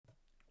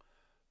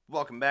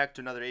Welcome back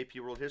to another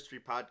AP World History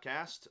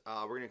podcast.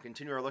 We're going to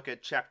continue our look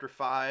at Chapter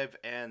 5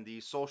 and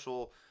the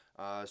social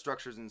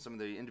structures and some of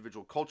the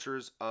individual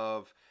cultures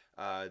of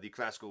the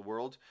classical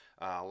world.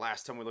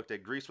 Last time we looked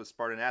at Greece with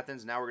Sparta and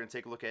Athens. Now we're going to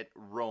take a look at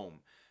Rome.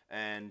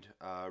 And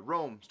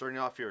Rome, starting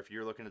off here, if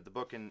you're looking at the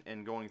book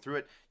and going through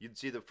it, you'd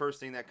see the first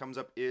thing that comes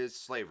up is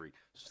slavery.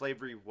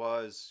 Slavery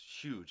was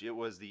huge. It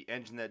was the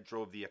engine that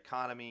drove the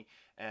economy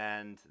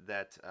and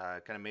that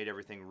kind of made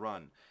everything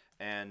run.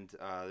 And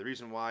the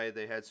reason why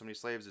they had so many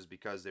slaves is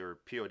because they were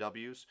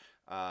POWs,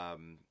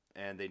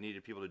 and they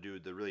needed people to do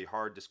the really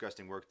hard,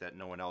 disgusting work that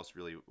no one else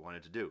really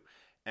wanted to do.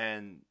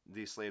 And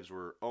these slaves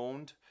were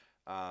owned.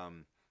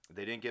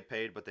 They didn't get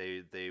paid, but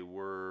they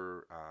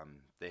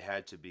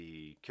had to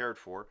be cared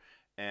for,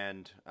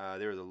 and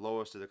they were the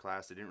lowest of the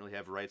class. They didn't really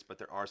have rights, but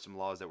there are some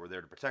laws that were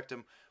there to protect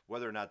them.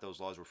 Whether or not those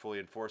laws were fully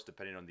enforced,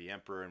 depending on the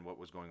emperor and what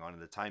was going on in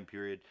the time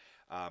period.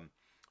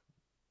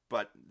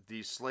 But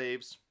these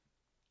slaves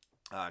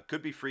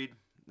could be freed.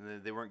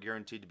 They weren't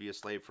guaranteed to be a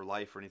slave for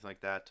life or anything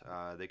like that.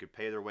 They could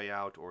pay their way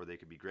out, or they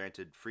could be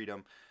granted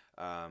freedom.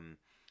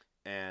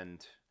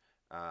 And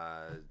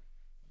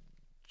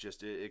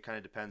just it kind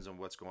of depends on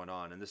what's going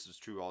on, and this is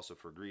true also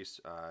for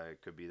Greece.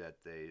 It could be that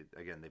they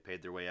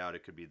paid their way out.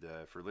 It could be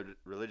for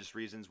religious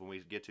reasons. When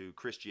we get to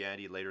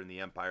Christianity later in the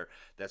empire,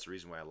 that's the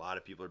reason why a lot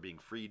of people are being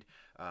freed,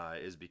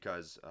 is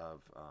because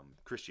of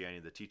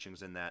Christianity, the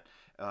teachings in that,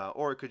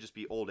 or it could just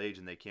be old age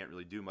and they can't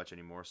really do much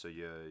anymore. So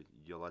you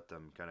let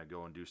them kind of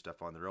go and do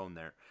stuff on their own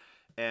there,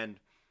 and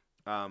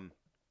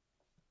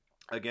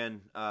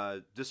again,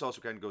 this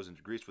also kind of goes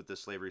into Greece with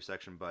this slavery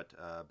section, but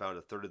about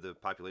a third of the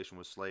population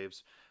was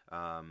slaves.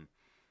 Um,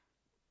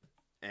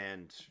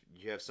 and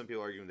you have some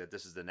people arguing that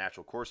this is the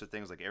natural course of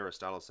things, like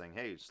Aristotle saying,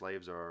 hey,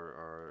 slaves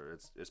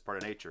it's part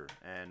of nature.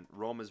 And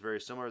Rome is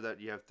very similar, that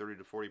you have 30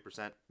 to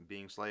 40%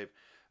 being slave.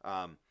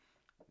 Um,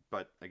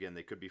 but again,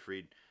 they could be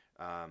freed.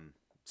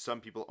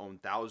 Some people own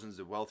thousands.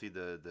 The wealthy,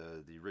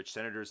 the rich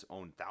senators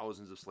owned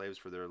thousands of slaves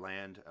for their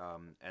land,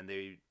 and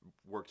they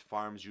worked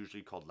farms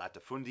usually called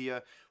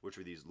latifundia, which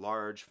were these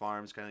large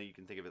farms. Kind of, you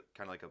can think of it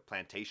kind of like a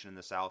plantation in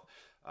the South.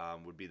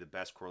 Would be the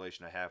best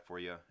correlation I have for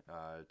you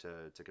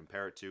to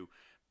compare it to.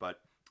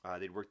 But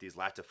they'd work these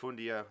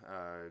latifundia.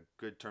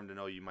 Good term to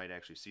know. You might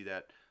actually see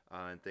that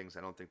in things.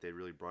 I don't think they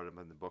really brought them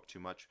in the book too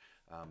much,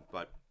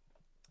 but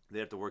they'd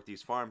have to work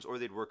these farms, or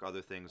they'd work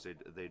other things.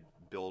 They'd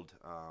build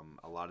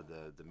a lot of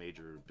the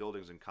major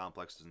buildings and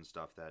complexes and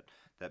stuff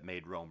that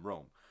made Rome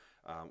Rome,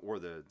 or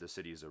the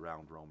cities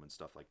around Rome and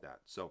stuff like that.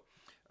 So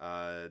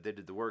they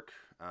did the work,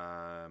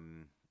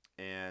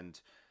 and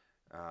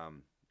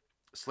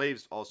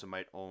slaves also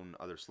might own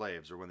other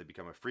slaves, or when they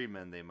become a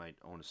freedman, they might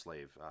own a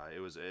slave. It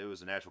was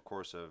a natural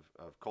course of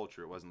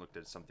culture. It wasn't looked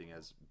at as something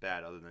as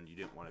bad, other than you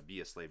didn't want to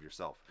be a slave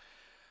yourself.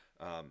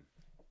 Um,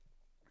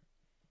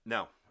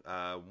 Now,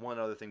 one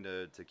other thing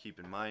to keep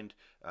in mind,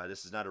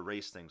 this is not a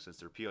race thing. Since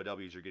they're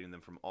POWs, you're getting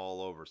them from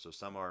all over. So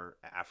some are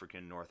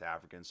African, North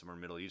African, some are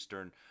Middle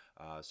Eastern.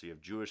 So you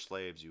have Jewish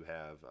slaves, you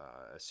have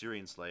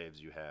Assyrian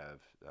slaves, you have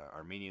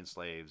Armenian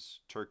slaves,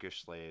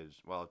 Turkish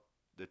slaves. Well,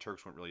 the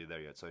Turks weren't really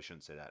there yet, so I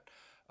shouldn't say that.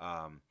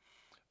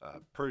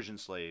 Persian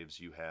slaves,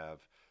 you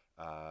have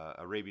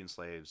Arabian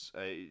slaves,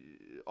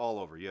 all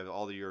over. You have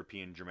all the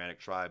European Germanic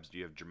tribes.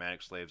 You have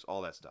Germanic slaves,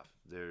 all that stuff.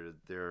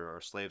 There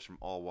are slaves from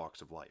all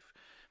walks of life,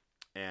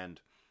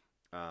 and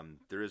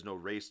there is no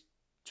race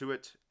to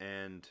it,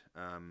 and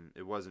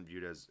it wasn't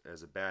viewed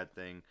as a bad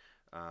thing.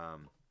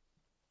 Um,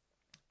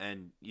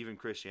 and even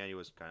Christianity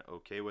was kind of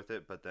okay with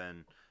it, but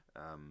then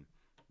um,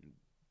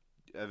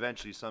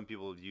 eventually some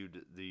people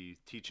viewed the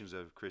teachings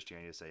of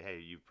Christianity to say, hey,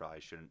 you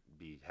probably shouldn't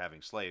be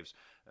having slaves,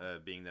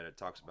 being that it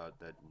talks about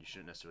that you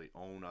shouldn't necessarily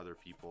own other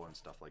people and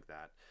stuff like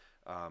that.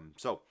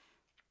 So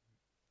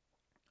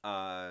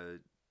uh,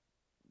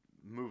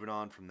 moving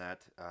on from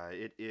that,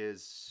 it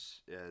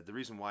is the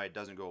reason why it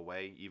doesn't go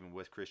away even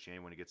with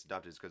Christianity when it gets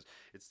adopted is because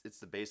it's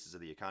the basis of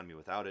the economy.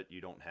 Without it,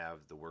 you don't have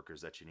the workers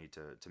that you need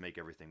to make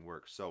everything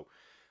work. So,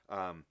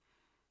 um,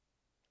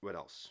 what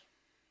else?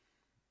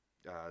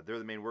 They're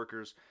the main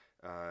workers.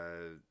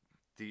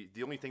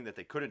 The only thing that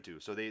they couldn't do,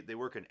 so they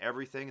work in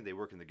everything. They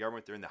work in the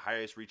government. They're in the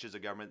highest reaches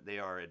of government. They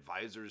are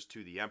advisors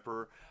to the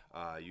emperor.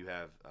 You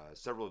have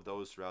several of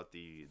those throughout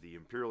the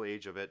imperial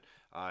age of it,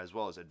 as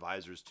well as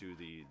advisors to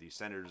the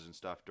senators and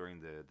stuff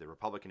during the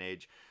Republican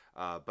age.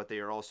 But they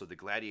are also the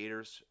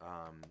gladiators.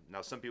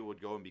 Now, some people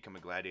would go and become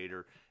a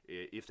gladiator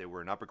if they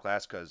were an upper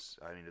class, because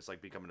I mean it's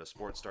like becoming a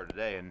sports star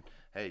today. And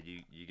hey,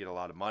 you get a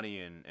lot of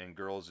money and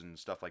girls and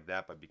stuff like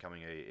that by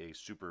becoming a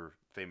super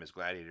famous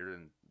gladiator,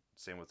 and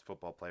same with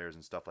football players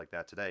and stuff like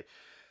that today.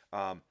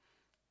 Um,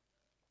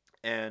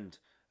 and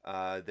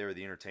they were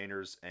the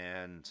entertainers,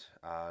 and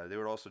they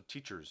were also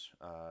teachers.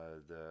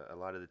 A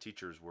lot of the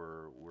teachers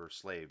were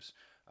slaves,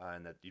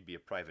 and that you'd be a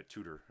private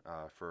tutor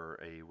for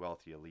a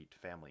wealthy elite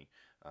family,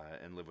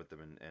 and live with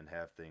them and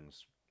have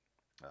things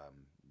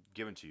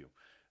given to you.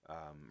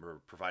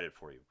 or provided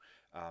for you.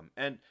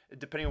 And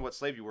depending on what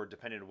slave you were,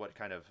 depending on what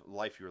kind of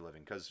life you were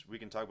living, because we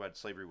can talk about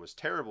slavery was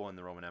terrible in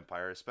the Roman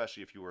Empire,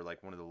 especially if you were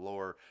like one of the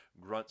lower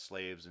grunt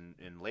slaves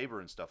in labor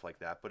and stuff like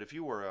that. But if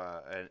you were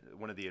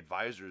one of the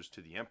advisors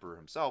to the emperor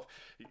himself,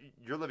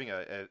 you're living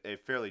a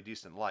fairly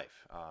decent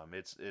life.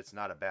 It's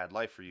not a bad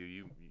life for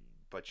you.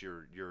 But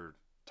you're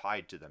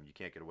tied to them. You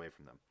can't get away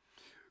from them.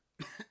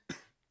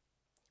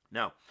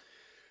 Now,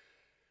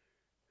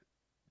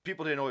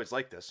 people didn't always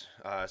like this,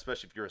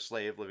 especially if you're a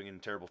slave living in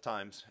terrible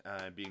times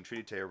and being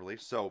treated terribly.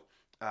 So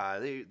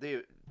there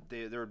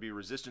would be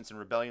resistance and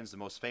rebellions. The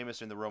most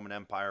famous in the Roman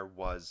Empire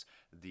was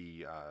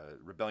the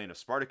rebellion of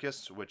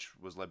Spartacus, which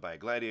was led by a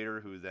gladiator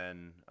who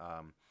then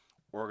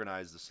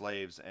organized the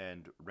slaves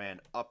and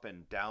ran up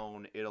and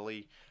down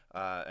Italy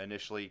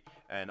initially,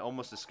 and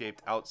almost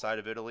escaped outside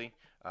of Italy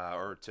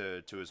or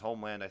to his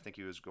homeland. I think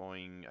he was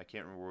going. I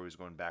can't remember where he was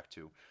going back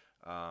to.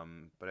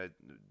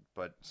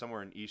 But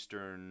somewhere in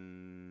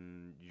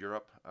Eastern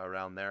Europe,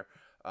 around there.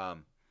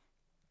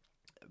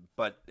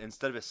 But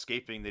instead of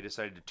escaping, they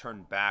decided to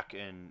turn back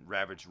and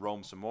ravage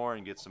Rome some more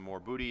and get some more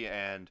booty.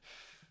 And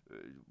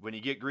when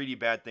you get greedy,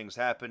 bad things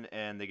happen,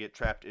 and they get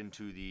trapped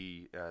into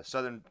the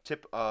southern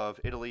tip of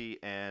Italy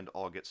and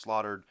all get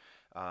slaughtered.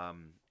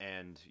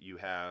 And you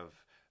have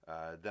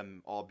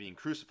them all being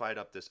crucified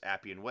up this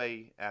Appian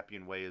Way.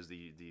 Appian Way is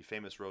the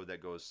famous road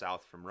that goes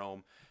south from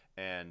Rome,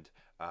 and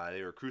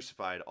they were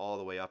crucified all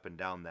the way up and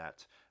down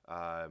that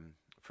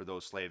for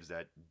those slaves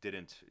that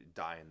didn't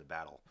die in the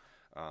battle.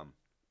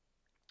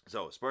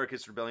 So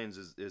Spartacus Rebellions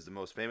is the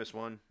most famous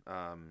one.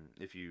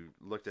 If you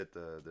looked at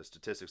the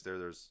statistics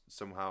there's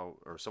somehow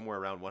or somewhere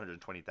around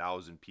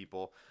 120,000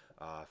 people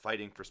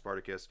fighting for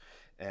Spartacus,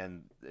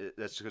 and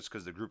that's just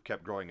because the group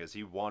kept growing as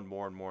he won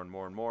more and more and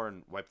more and more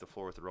and wiped the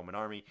floor with the Roman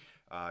army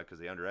because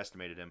they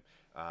underestimated him.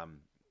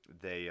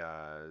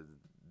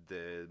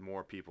 The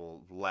more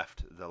people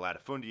left the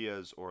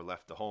latifundias or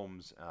left the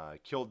homes,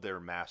 killed their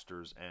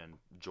masters, and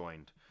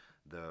joined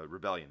the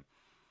rebellion.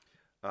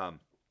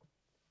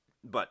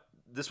 But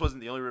this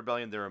wasn't the only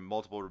rebellion. There are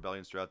multiple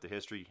rebellions throughout the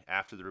history.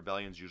 After the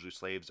rebellions,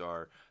 usually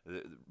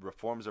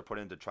reforms are put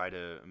in to try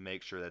to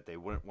make sure that they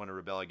wouldn't want to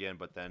rebel again,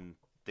 but then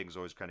things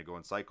always kind of go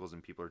in cycles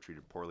and people are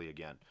treated poorly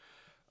again.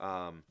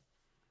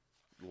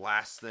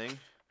 Last thing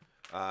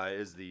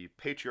is the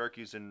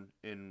patriarchies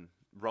in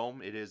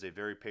Rome. It is a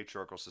very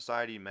patriarchal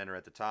society. Men are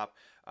at the top.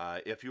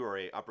 If you are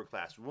a upper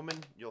class woman,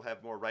 you'll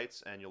have more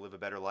rights and you'll live a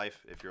better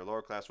life. If you're a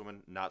lower class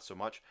woman, not so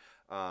much.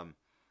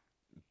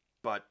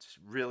 But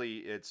really,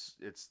 it's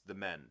the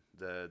men.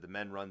 The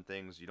men run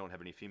things. You don't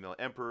have any female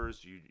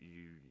emperors.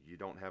 You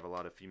don't have a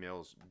lot of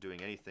females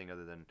doing anything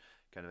other than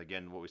kind of,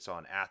 again, what we saw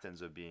in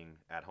Athens of being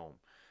at home.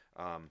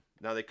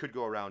 Now, they could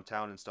go around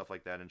town and stuff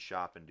like that and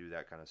shop and do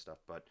that kind of stuff.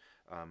 But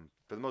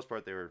for the most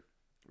part, they were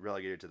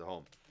relegated to the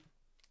home.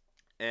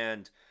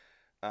 And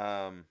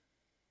what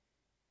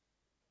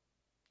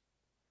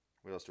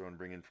else do I want to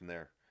bring in from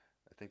there?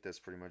 I think that's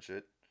pretty much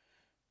it.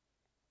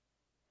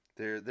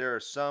 There are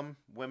some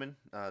women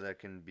that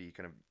can be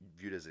kind of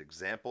viewed as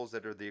examples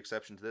that are the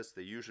exception to this.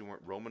 They usually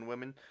weren't Roman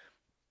women.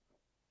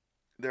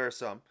 There are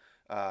some,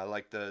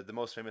 like the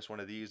most famous one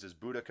of these is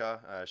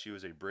Boudica. She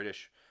was a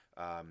British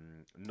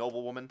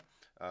noblewoman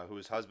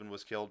whose husband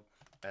was killed,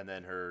 and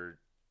then her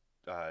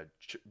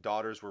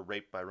daughters were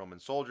raped by Roman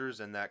soldiers,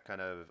 and that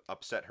kind of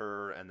upset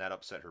her, and that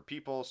upset her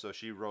people. So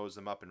she rose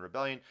them up in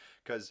rebellion.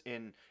 Because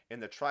in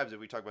the tribes, if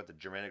we talk about the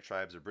Germanic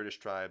tribes or British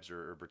tribes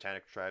or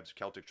Britannic tribes,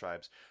 Celtic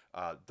tribes,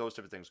 those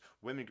type of things,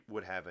 women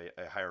would have a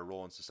higher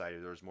role in society.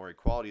 There was more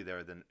equality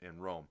there than in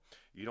Rome.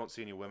 You don't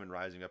see any women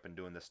rising up and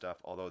doing this stuff,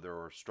 although there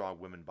were strong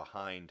women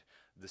behind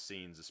the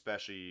scenes,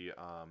 especially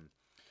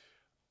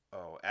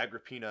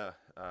Agrippina.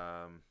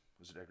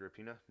 Was it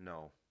Agrippina?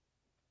 No.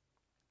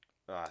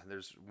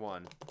 There's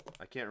one.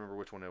 I can't remember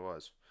which one it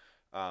was.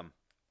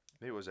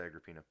 Maybe it was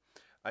Agrippina.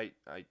 I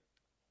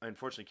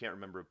unfortunately can't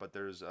remember it, but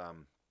there's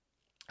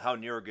how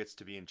Nero gets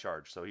to be in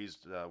charge. So he's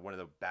one of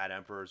the bad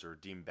emperors, or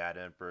deemed bad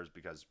emperors,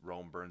 because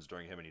Rome burns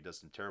during him and he does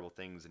some terrible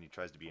things and he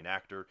tries to be an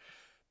actor.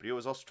 But he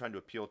was also trying to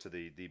appeal to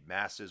the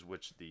masses,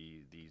 which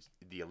the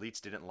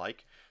elites didn't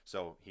like.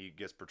 So he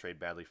gets portrayed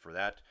badly for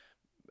that.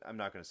 I'm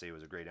not going to say he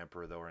was a great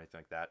emperor, though, or anything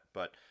like that.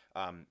 But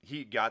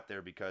he got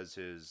there because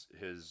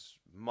his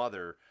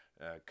mother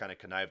kind of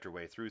connived her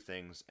way through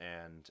things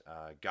and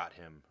got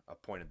him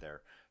appointed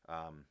there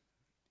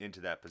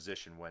into that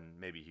position when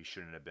maybe he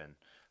shouldn't have been.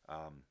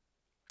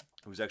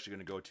 He was actually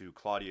going to go to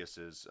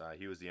Claudius's.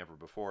 He was the emperor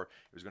before.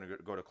 He was going to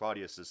go to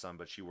Claudius's son,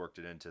 but she worked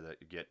it in to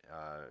get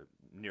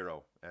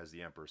Nero as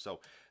the emperor. So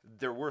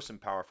there were some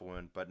powerful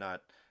women, but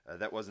not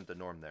that wasn't the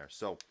norm there.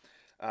 So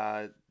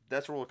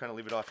that's where we'll kind of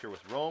leave it off here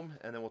with Rome,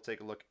 and then we'll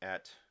take a look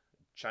at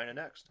China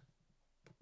next.